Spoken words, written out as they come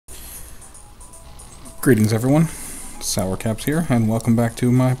Greetings everyone, Sourcaps here, and welcome back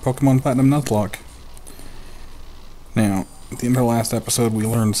to my Pokemon Platinum Nuzlocke. Now, at the end of the last episode we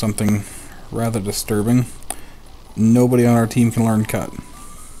learned something rather disturbing. Nobody on our team can learn Cut.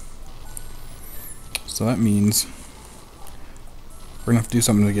 So that means we're going to have to do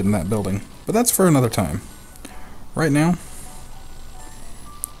something to get in that building. But that's for another time. Right now,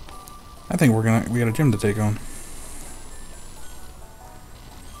 I think we got a gym to take on.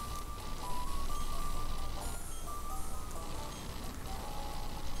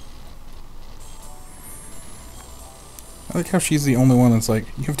 I like how she's the only one that's like,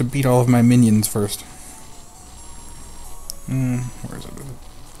 you have to beat all of my minions first. Where is it?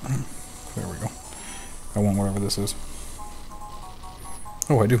 There we go. I want whatever this is.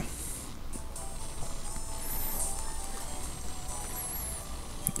 Oh, I do.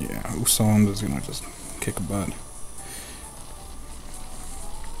 Yeah, Usond is gonna just kick a butt.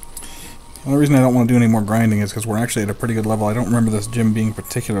 The only reason I don't want to do any more grinding is because we're actually at a pretty good level. I don't remember this gym being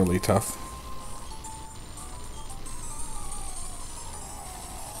particularly tough.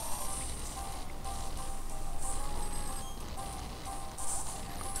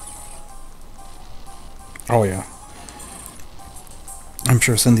 Oh yeah. I'm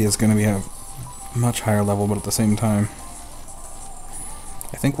sure Cynthia's going to be a much higher level, but at the same time,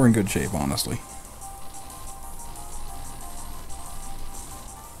 I think we're in good shape, honestly.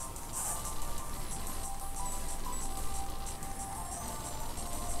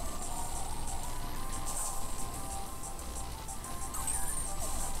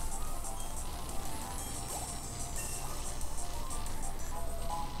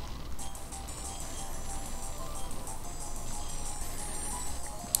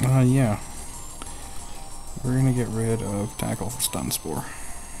 Yeah. We're gonna get rid of Tackle for Stun Spore.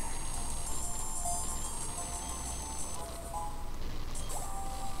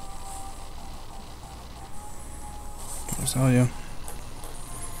 Rosalia.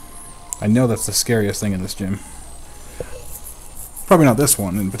 I know that's the scariest thing in this gym. Probably not this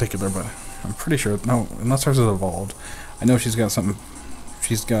one in particular, but I'm pretty sure. No, unless hers is evolved. I know she's got something.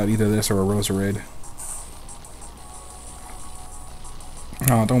 She's got either this or a Rosearade.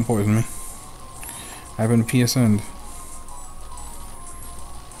 Oh, don't poison me. I've been PSN'd.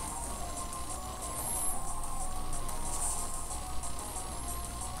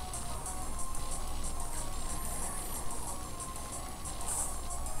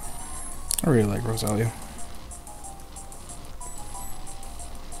 I really like Rosalia.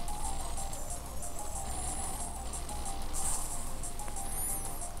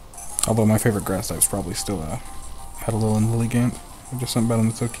 Although my favorite grass type's probably still Petalil and Lilligant. Just something about them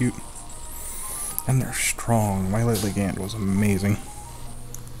that's so cute. And they're strong. My Lilligant was amazing.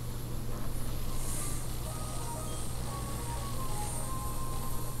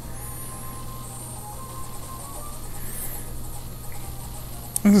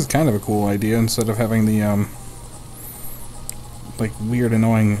 This is kind of a cool idea instead of having the like weird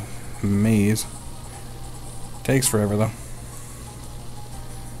annoying maze. Takes forever though.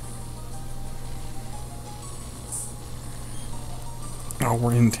 Oh,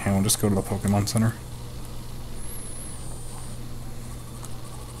 we're in town. Just go to the Pokemon Center.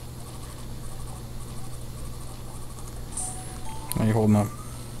 How you holding up?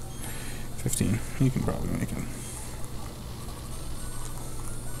 15. You can probably make it.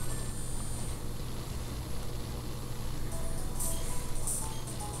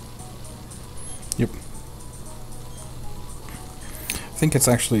 Yep. I think it's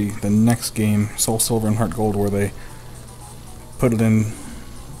actually the next game, Soul Silver and Heart Gold, where they put it in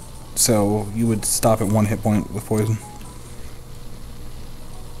so you would stop at 1 hit point with poison.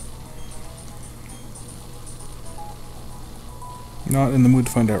 Not in the mood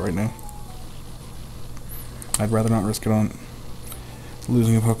to find out right now. I'd rather not risk it on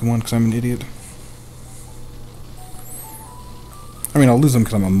losing a Pokemon because I'm an idiot. I mean, I'll lose them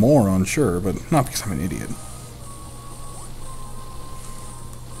because I'm a moron, sure, but not because I'm an idiot.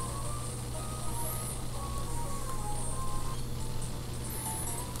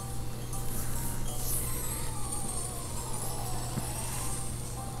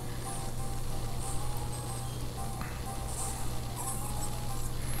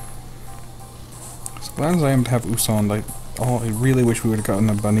 Glad as I am to have Usond, I really wish we would have gotten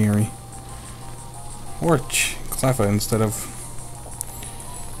a Baniri. Or Cleffa instead of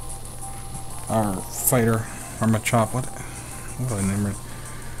our fighter, or Machop. What did I name her?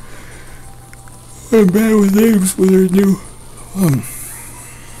 I'm bad with names when they're new.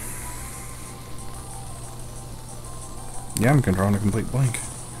 Yeah, I'm controlling a complete blank.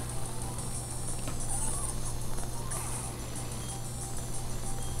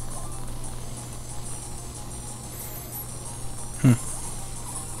 And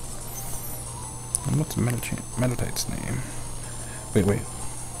what's Meditate's name? Wait.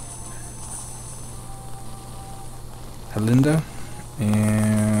 Helinda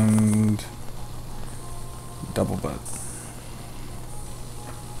and Double Butt.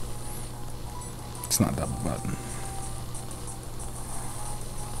 It's not Double Butt.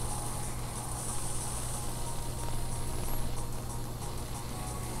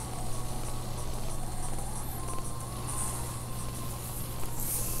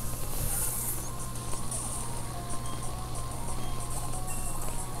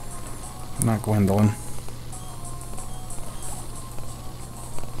 Not Gwendolyn.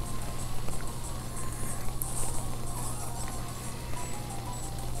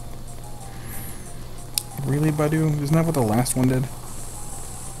 Really, Badu? Isn't that what the last one did?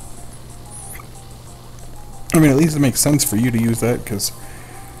 I mean, at least it makes sense for you to use that, because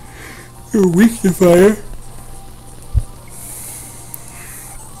you're weak to fire.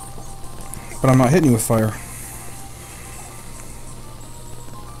 But I'm not hitting you with fire.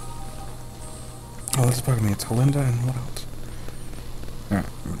 Oh, this is bugging me. It's Helinda and what else? Alright,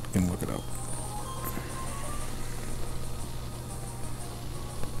 I'm gonna look it up.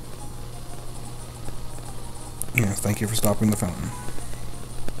 Yes, thank you for stopping the fountain.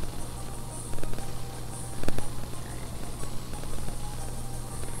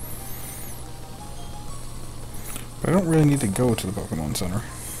 But I don't really need to go to the Pokemon Center.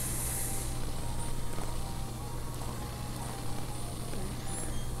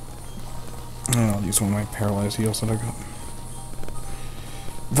 I'll use one of my paralyzed heals that I got.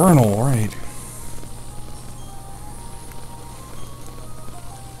 Vernal, right.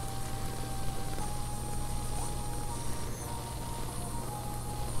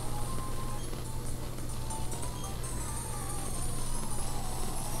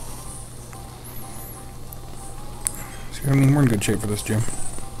 See, I mean, we're in good shape for this gym.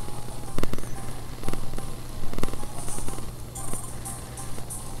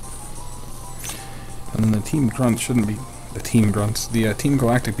 And the Team Grunts shouldn't be... The Team Grunts. The Team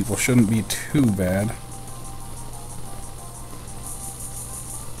Galactic people shouldn't be too bad.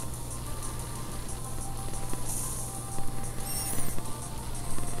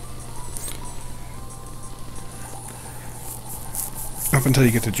 Up until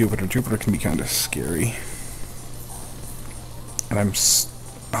you get to Jupiter. Jupiter can be kind of scary. And I'm...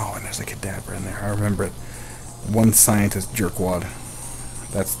 Oh, and there's a Kadabra in there. I remember it. One scientist jerkwad.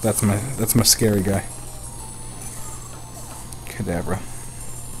 That's my scary guy. Kadabra.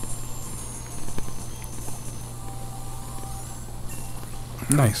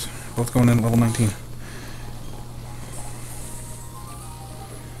 Nice. Both going in at level 19.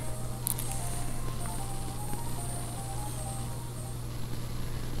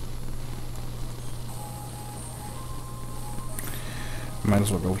 Might as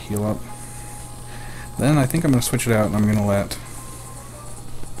well go heal up. Then I think I'm going to switch it out and I'm going to let...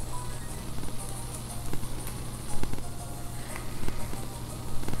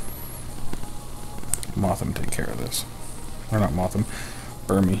 Motham take care of this. Or not Motham.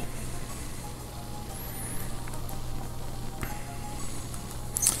 Burmy.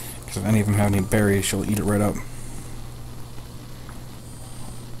 Because if any of them have any berries, she'll eat it right up.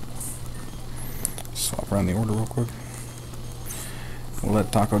 Swap around the order real quick. We'll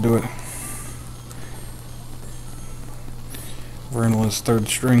let Taco do it. Vernal is third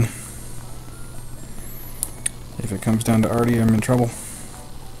string. If it comes down to Artie, I'm in trouble.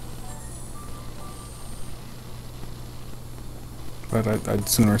 But I'd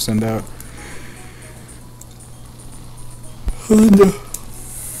sooner send out Helinda.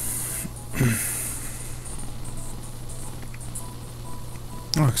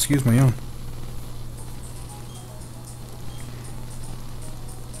 Oh, excuse my own.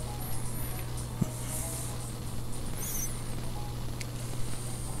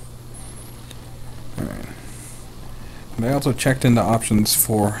 Alright. And I also checked into options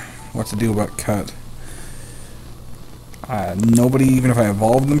for what to do about cut. Nobody, even if I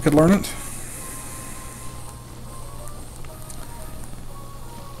evolved them, could learn it.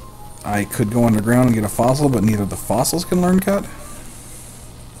 I could go underground and get a fossil, but neither of the fossils can learn cut.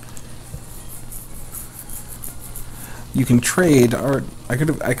 You can trade, or I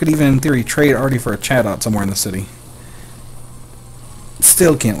could even in theory trade Artie for a Chatot somewhere in the city.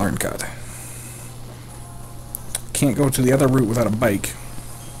 Still can't learn cut. Can't go to the other route without a bike.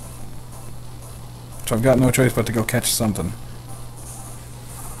 So I've got no choice but to go catch something.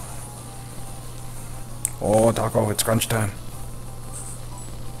 Oh, Taco, it's crunch time.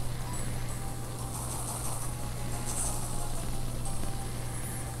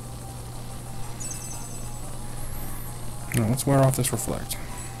 Now let's wear off this reflect.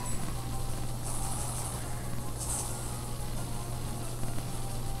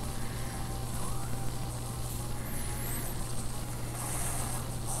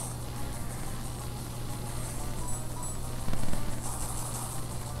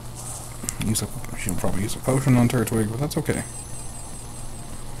 She'll probably use a potion on Turtwig, but that's okay.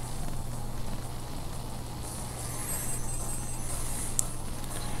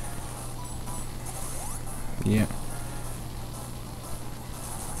 Yeah.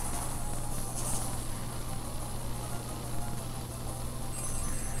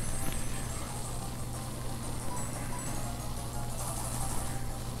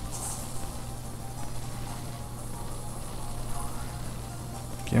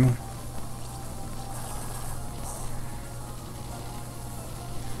 Come on.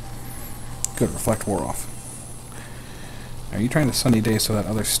 Good, reflect wore off. Are you trying to sunny day so that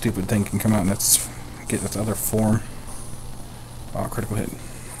other stupid thing can come out and get its other form? Oh, critical hit.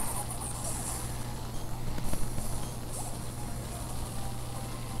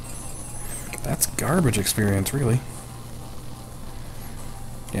 That's garbage experience, really.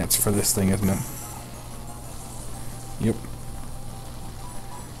 Yeah, it's for this thing, isn't it? Yep.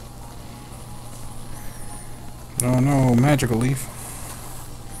 Oh no, magical leaf.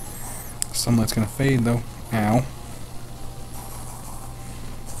 Sunlight's gonna fade though. Ow.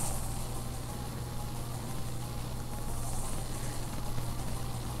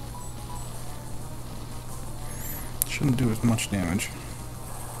 Shouldn't do as much damage.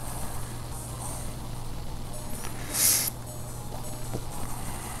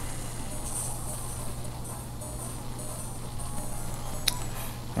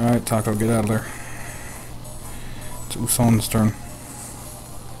 Alright, Taco, get out of there. It's Uson's turn.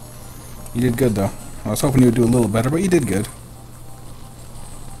 You did good, though. I was hoping you would do a little better, but you did good.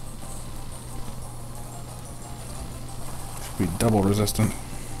 Should be double resistant.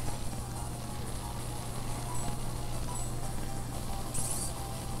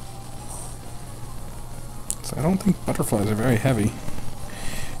 So I don't think butterflies are very heavy,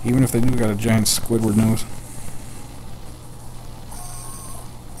 even if they do got a giant Squidward nose.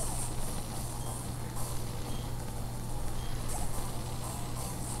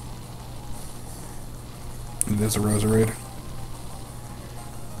 It is a Rosearade.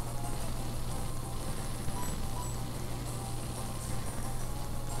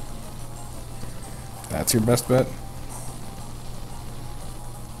 That's your best bet?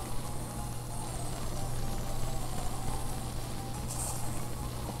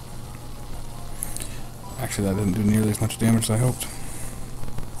 Actually, that didn't do nearly as much damage as I hoped.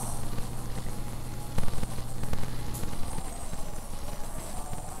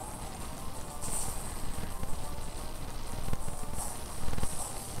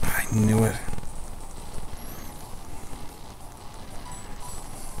 I knew it.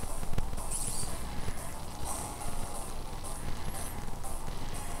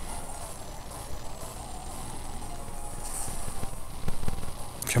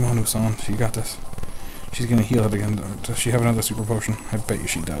 Come on, Uson, you got this. She's gonna heal it again. Does she have another super potion? I bet you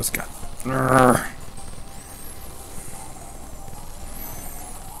she does. God. Urgh.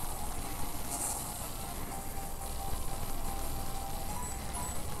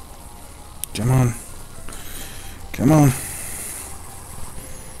 Come on. Come on.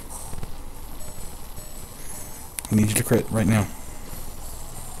 I need you to crit right now.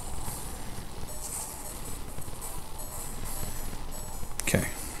 Okay.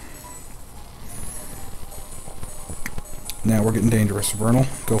 Now we're getting dangerous. Vernal,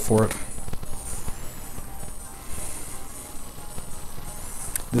 go for it.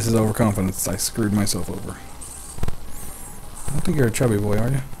 This is overconfidence. I screwed myself over. I don't think you're a chubby boy, are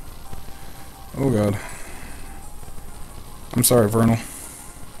you? Oh god. I'm sorry, Vernal.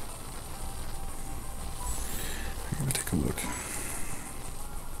 I'm gonna take a look.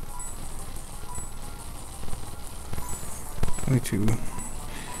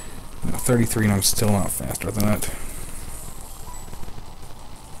 No, 33, and I'm still not faster than that.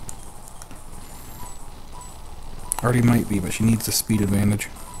 Already might be, but she needs the speed advantage.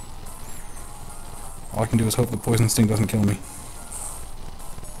 All I can do is hope the poison sting doesn't kill me.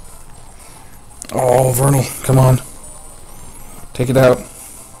 Oh, Vernal, come on. Take it out.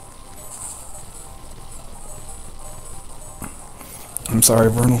 I'm sorry,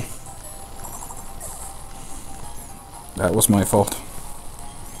 Vernal. That was my fault.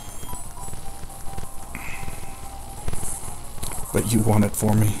 But you won it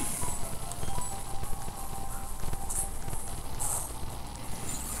for me.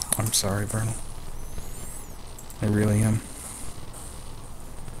 I'm sorry, Vernal. I really am.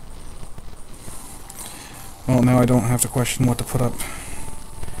 Well, now I don't have to question what to put up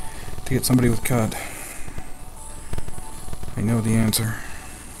to get somebody with cut. I know the answer.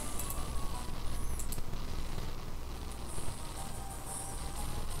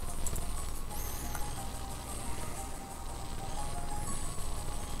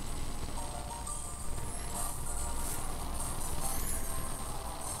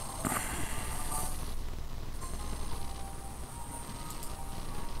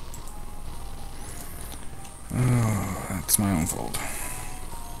 Oh, that's my own fault.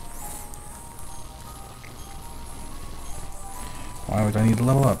 Why would I need to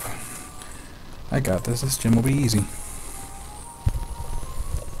level up? I got this. This gym will be easy.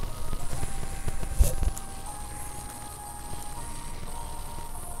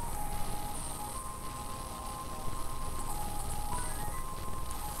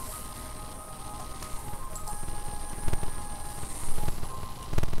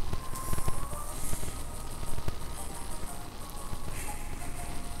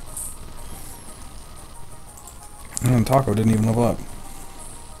 And Taco didn't even level up.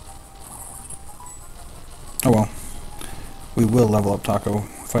 Oh well. We will level up Taco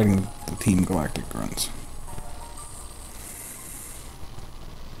fighting the Team Galactic grunts.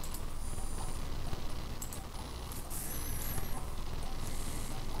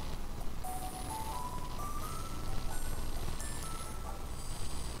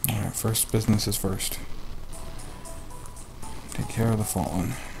 Alright, first business is first. Take care of the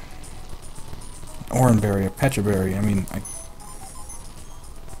fallen. Oranberry, a Petraberry. I mean, I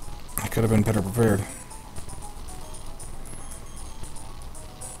could have been better prepared.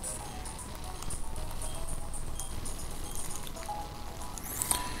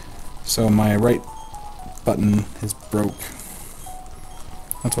 So my right button is broke.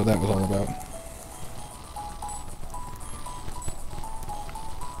 That's what that was all about.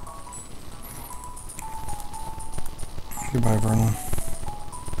 Goodbye, Vernon.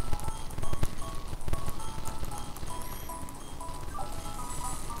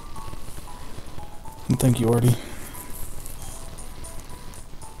 And thank you, Artie.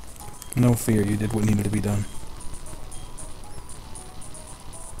 No fear, you did what needed to be done.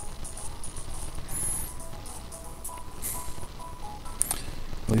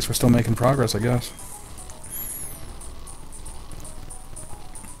 At least we're still making progress, I guess.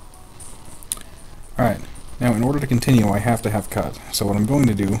 Alright, now in order to continue, I have to have cut. So what I'm going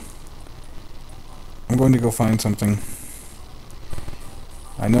to do, I'm going to go find something.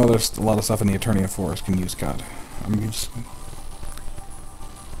 I know there's a lot of stuff in the Eternia Forest can use cut. I'm just...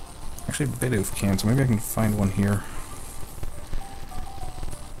 Actually, Bidoof can, so maybe I can find one here.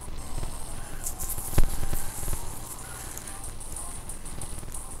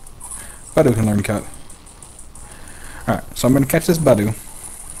 Badu can learn cut. Alright, so I'm going to catch this Badu,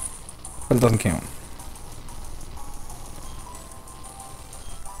 but it doesn't count.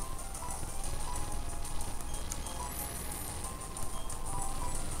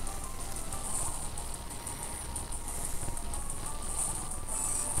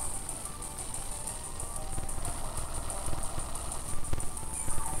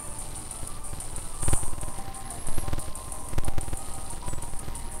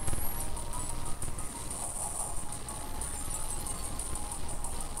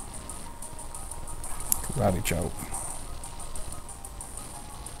 Karate chop.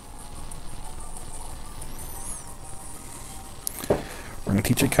 We're going to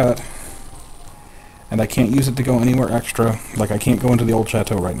teach it cut. And I can't use it to go anywhere extra. Like, I can't go into the old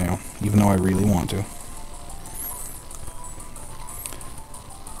chateau right now, even though I really want to.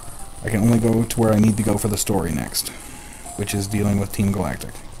 I can only go to where I need to go for the story next, which is dealing with Team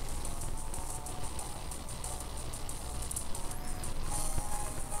Galactic.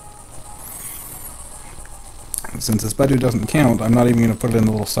 Since this Badu doesn't count, I'm not even going to put it in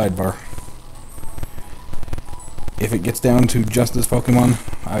the little sidebar. If it gets down to just this Pokemon,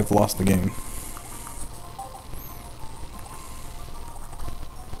 I've lost the game.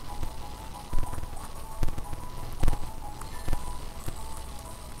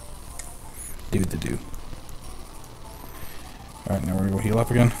 Do the do. Alright, now we're going to go heal up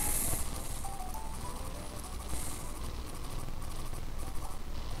again.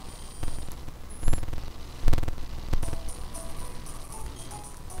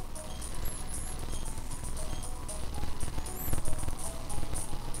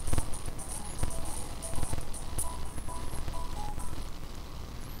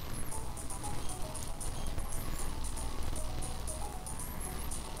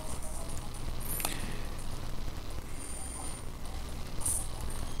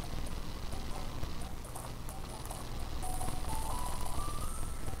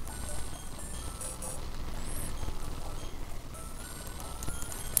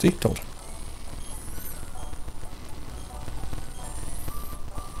 See? Told you.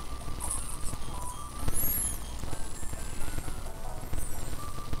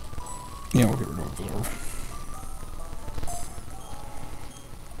 Yeah, we'll get rid of Observe.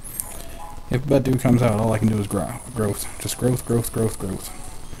 If Bud comes out, all I can do is growth. Just growth, growth, growth, growth.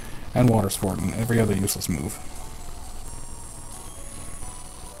 And water sport and every other useless move.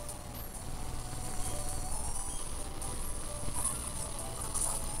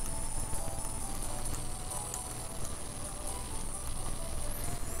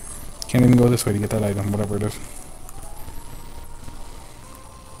 Can't even go this way to get that item, whatever it is.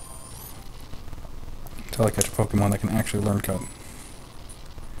 Until I catch a Pokemon that can actually learn Cut.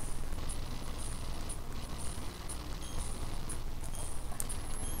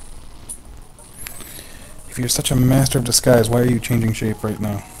 If you're such a master of disguise, why are you changing shape right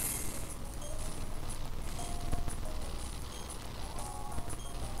now?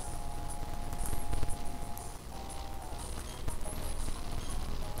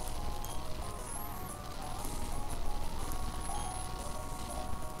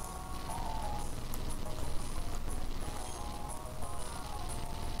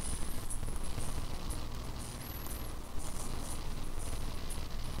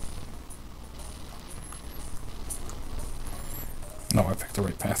 No, I picked the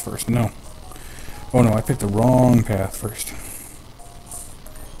right path first. No. Oh no, I picked the wrong path first.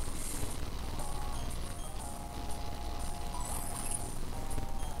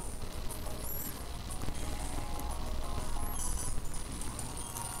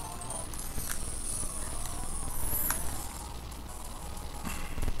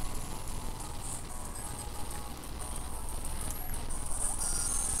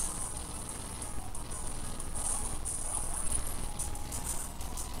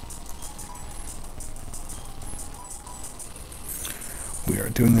 We are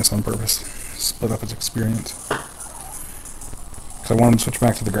doing this on purpose. Split up his experience. Because I want him to switch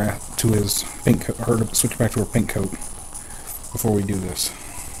back to his pink coat, or to switch back to her pink coat before we do this.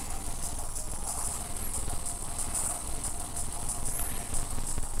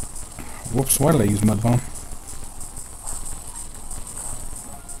 Whoops, why did I use Mud Bomb?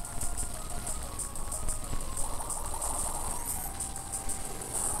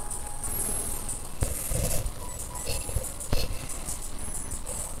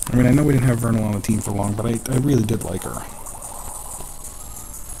 I mean, I know we didn't have Vernal on the team for long, but I really did like her.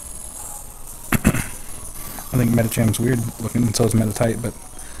 I think Metacham's weird looking, and so is Metatite, but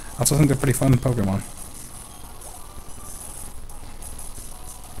I also think they're pretty fun Pokemon.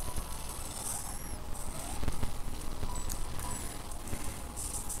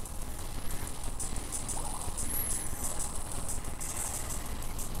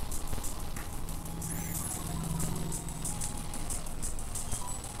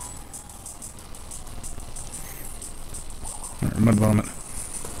 Mud Vomit.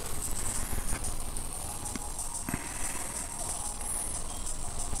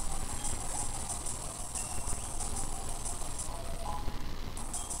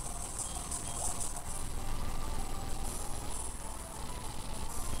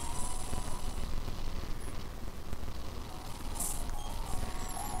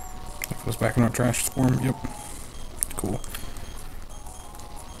 That goes back in our trash form. Yep. Cool.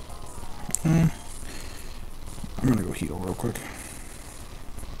 I'm gonna go heal real quick.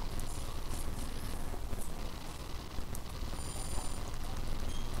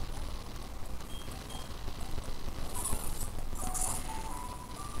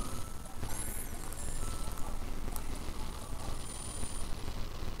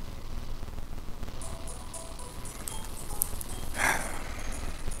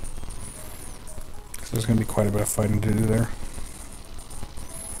 So there's going to be quite a bit of fighting to do there.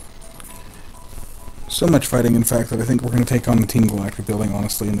 So much fighting, in fact, that I think we're going to take on the Team Galactic building,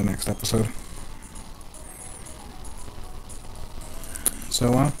 honestly, in the next episode.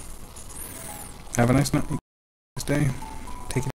 So, have a nice day.